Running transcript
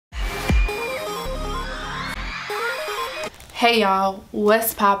Hey y'all,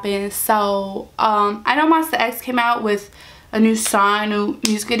 what's poppin'? So I know MONSTA X came out with a new song, new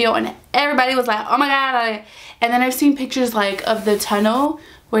music video, and everybody was like, oh my god. And then I've seen pictures like of the tunnel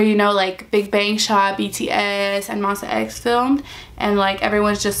where, you know, like Big Bang shot, BTS and MONSTA X filmed, and like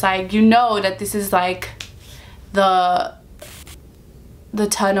everyone's just like, you know that this is like the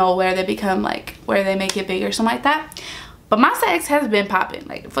tunnel where they become like, where they make it bigger or something like that. But MONSTA X has been popping,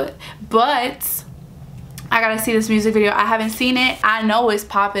 like, but I gotta see this music video. I haven't seen it. I know it's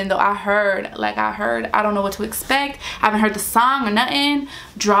popping though. I heard. I don't know what to expect. I haven't heard the song or nothing.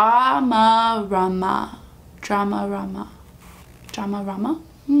 Dramarama.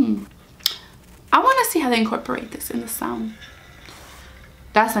 I want to see how they incorporate this in the sound.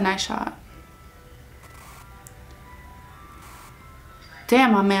 That's a nice shot.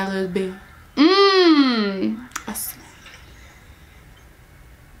 Damn, my man looks big.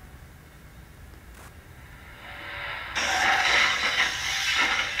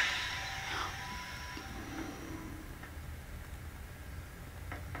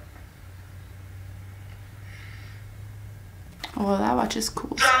 Oh, that watch is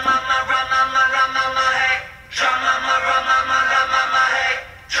cool.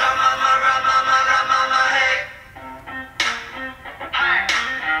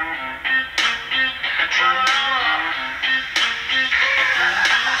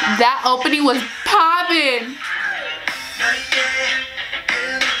 That opening was popping.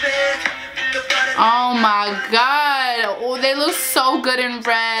 Oh my god. Oh, they look so good in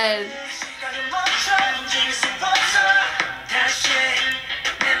red.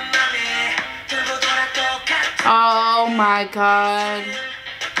 Oh my god.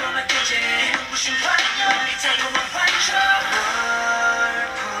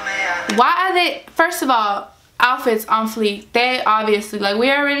 Why are they, first of all, outfits on fleek? They obviously, like,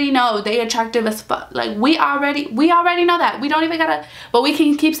 we already know they attractive as fuck. Like, we already know that. We don't even gotta, but we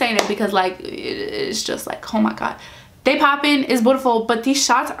can keep saying it because, like, it's just like, oh my god. They popping, is beautiful, but these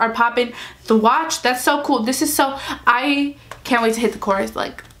shots are popping. The watch, that's so cool. This is so, I can't wait to hit the chorus.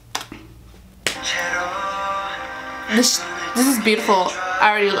 Like, this is beautiful. I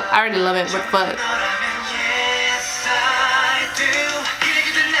already love it. But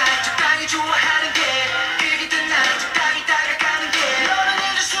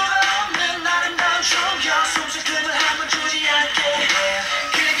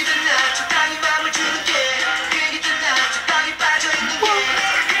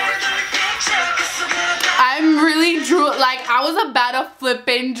like, I was about to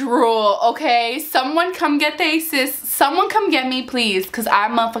flippin' drool, okay? Someone come get the sis. Someone come get me, please. Because I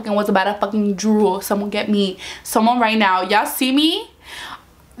motherfucking was about to fucking drool. Someone get me. Someone right now. Y'all see me?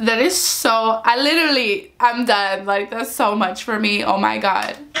 That is so... I'm done. Like, that's so much for me. Oh my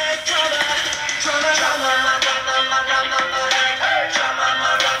god.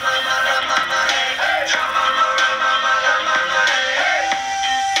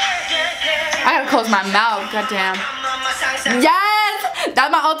 I gotta close my mouth. Goddamn. Yes!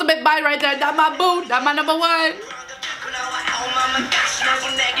 That's my ultimate bite right there. That's my boo. That's my number one.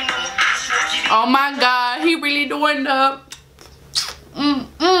 Oh my god. He really doing the...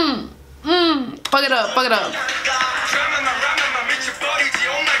 Fuck it up. Fuck it up.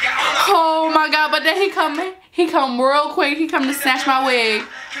 Oh my god. But then he come real quick. He come to snatch my wig.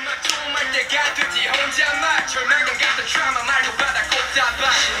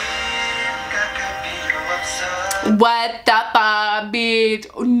 What the fuck, bitch?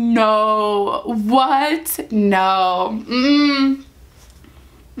 No. What? No.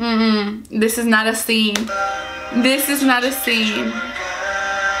 This is not a scene. This is not a scene.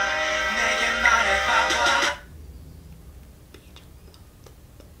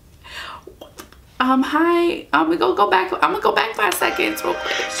 Hi. I'm gonna go back. I'm gonna go back 5 seconds real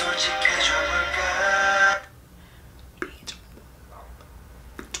quick.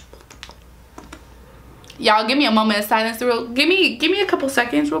 Y'all, give me a moment of silence. Give me a couple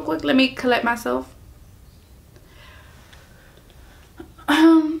seconds real quick. Let me collect myself.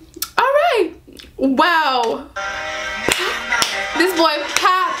 Alright. Wow. This boy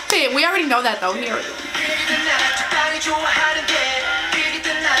poppin'. We already know that though. Here.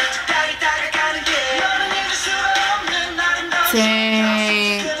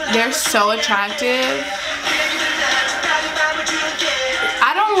 Dang. They're so attractive.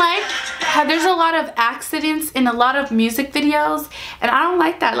 I don't like how there's a lot of accidents in a lot of music videos, and I don't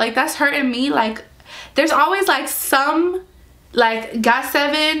like that. Like, that's hurting me. Like, there's always like some, like,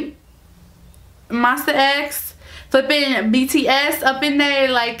 GOT7, MONSTA X, flipping BTS up in there,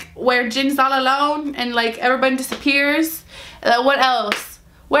 like where Jin's all alone and like everybody disappears. What else?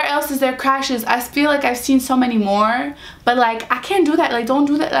 Where else else is there crashes? I feel like I've seen so many more, but like I can't do that. Like don't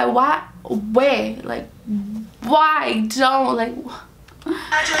do that. Like why? Wait, like why don't like?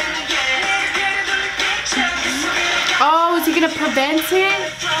 Oh, is he gonna prevent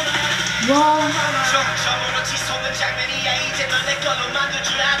it? Whoa.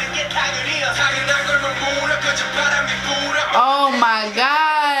 Oh my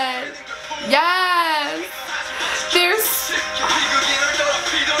god. Yes. There's...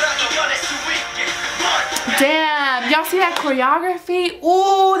 Damn. Y'all see that choreography?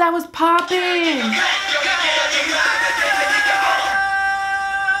 Ooh, that was popping.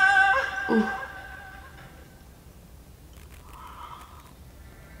 Ooh.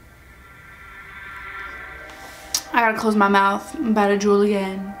 I gotta close my mouth. I'm about to drool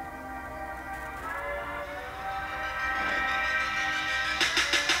again.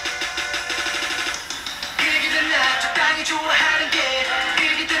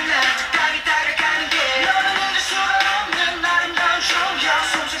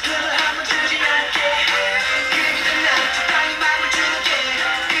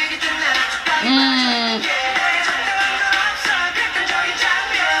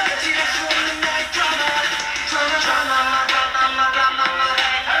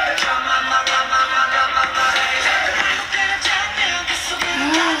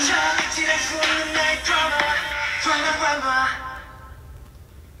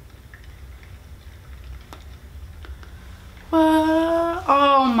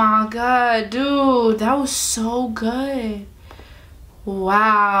 Oh my god, dude, that was so good.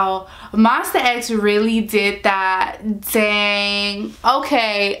 Wow, MONSTA X really did that. Dang.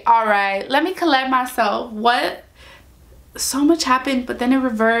 Okay, all right, let me collect myself. What? So much happened, but then it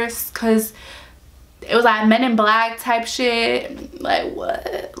reversed because it was like Men in Black type shit. Like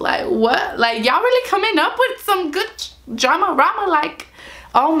what? Like what? Like y'all really coming up with some good Dramarama? Like,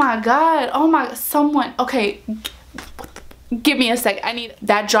 oh my god, oh my, someone, okay, give me a sec. I need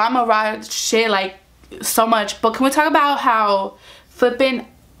that Dramarama shit like so much. But can we talk about how flipping,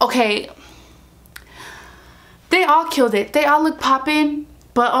 okay, they all killed it. They all look popping,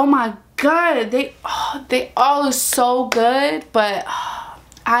 but oh my god, they all look so good. But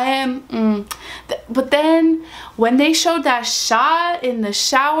I am but then when they showed that shot in the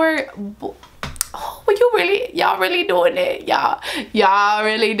shower, oh, y'all really doing it. Y'all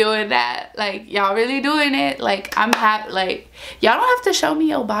really doing that. Like y'all really doing it. Like I'm happy. Like y'all don't have to show me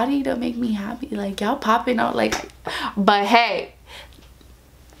your body to make me happy. Like y'all popping out. Like, but hey,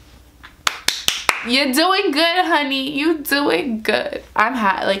 you're doing good, honey. You doing good. I'm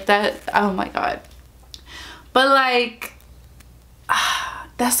happy. Like that. Oh my god. But like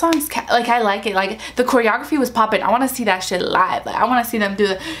that song's like, I like it. Like the choreography was popping. I want to see that shit live. Like I want to see them do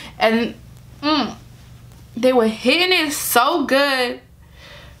it. And they were hitting it so good.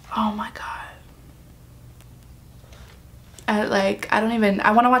 Oh my god.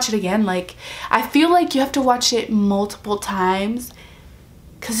 I want to watch it again. Like I feel like you have to watch it multiple times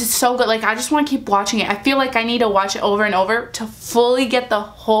because it's so good. Like I just want to keep watching it. I feel like I need to watch it over and over to fully get the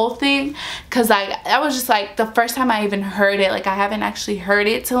whole thing, because like that was just like the first time I even heard it. Like I haven't actually heard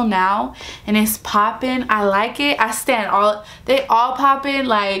it till now, and it's popping. I like it. I stand all, they all popping.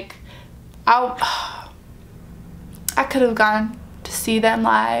 Like I could have gone to see them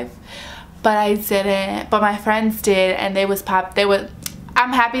live, but I didn't. But my friends did, and they was pop. They were.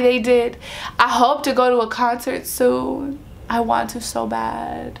 I'm happy they did. I hope to go to a concert soon. I want to so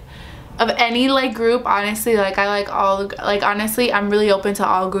bad. Of any like group, honestly, like I like all, like honestly, I'm really open to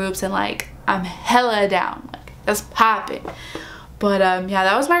all groups, and like I'm hella down. Like that's popping. But yeah,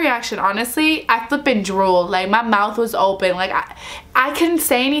 that was my reaction. Honestly, I flipping drooled. Like my mouth was open. Like I couldn't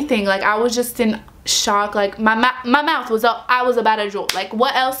say anything. Like I was just in shock. Like my mouth was up. I was about to drool. Like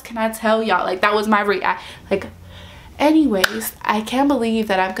what else can I tell y'all? Like that was my reaction. Like anyways, I can't believe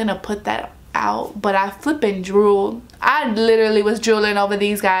that I'm gonna put that out, but I flipping drooled. I literally was drooling over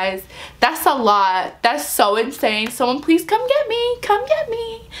these guys. That's a lot. That's so insane. Someone please come get me. Come get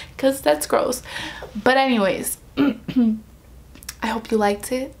me, because that's gross. But anyways, I hope you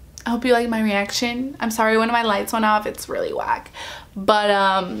liked it. I hope you liked my reaction. I'm sorry one of my lights went off. It's really whack. But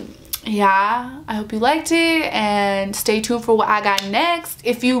yeah, I hope you liked it, and stay tuned for what I got next.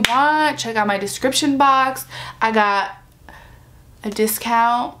 If you want, check out my description box. I got a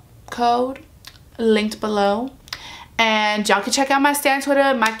discount code linked below, and y'all can check out my Stan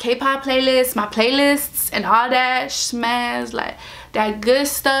Twitter, my K-pop playlist, my playlists, and all that schmaz, like that good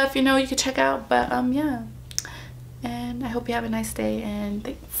stuff, you know, you can check out. But yeah, and I hope you have a nice day, and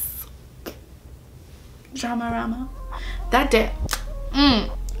thanks. Dramarama. That day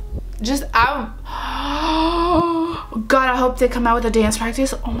just out. God, I hope they come out with a dance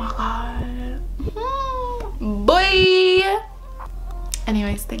practice. Oh my god. Boy.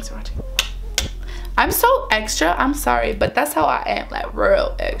 Anyways, thanks for watching. I'm so extra. I'm sorry, but that's how I am. Like,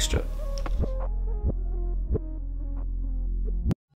 real extra.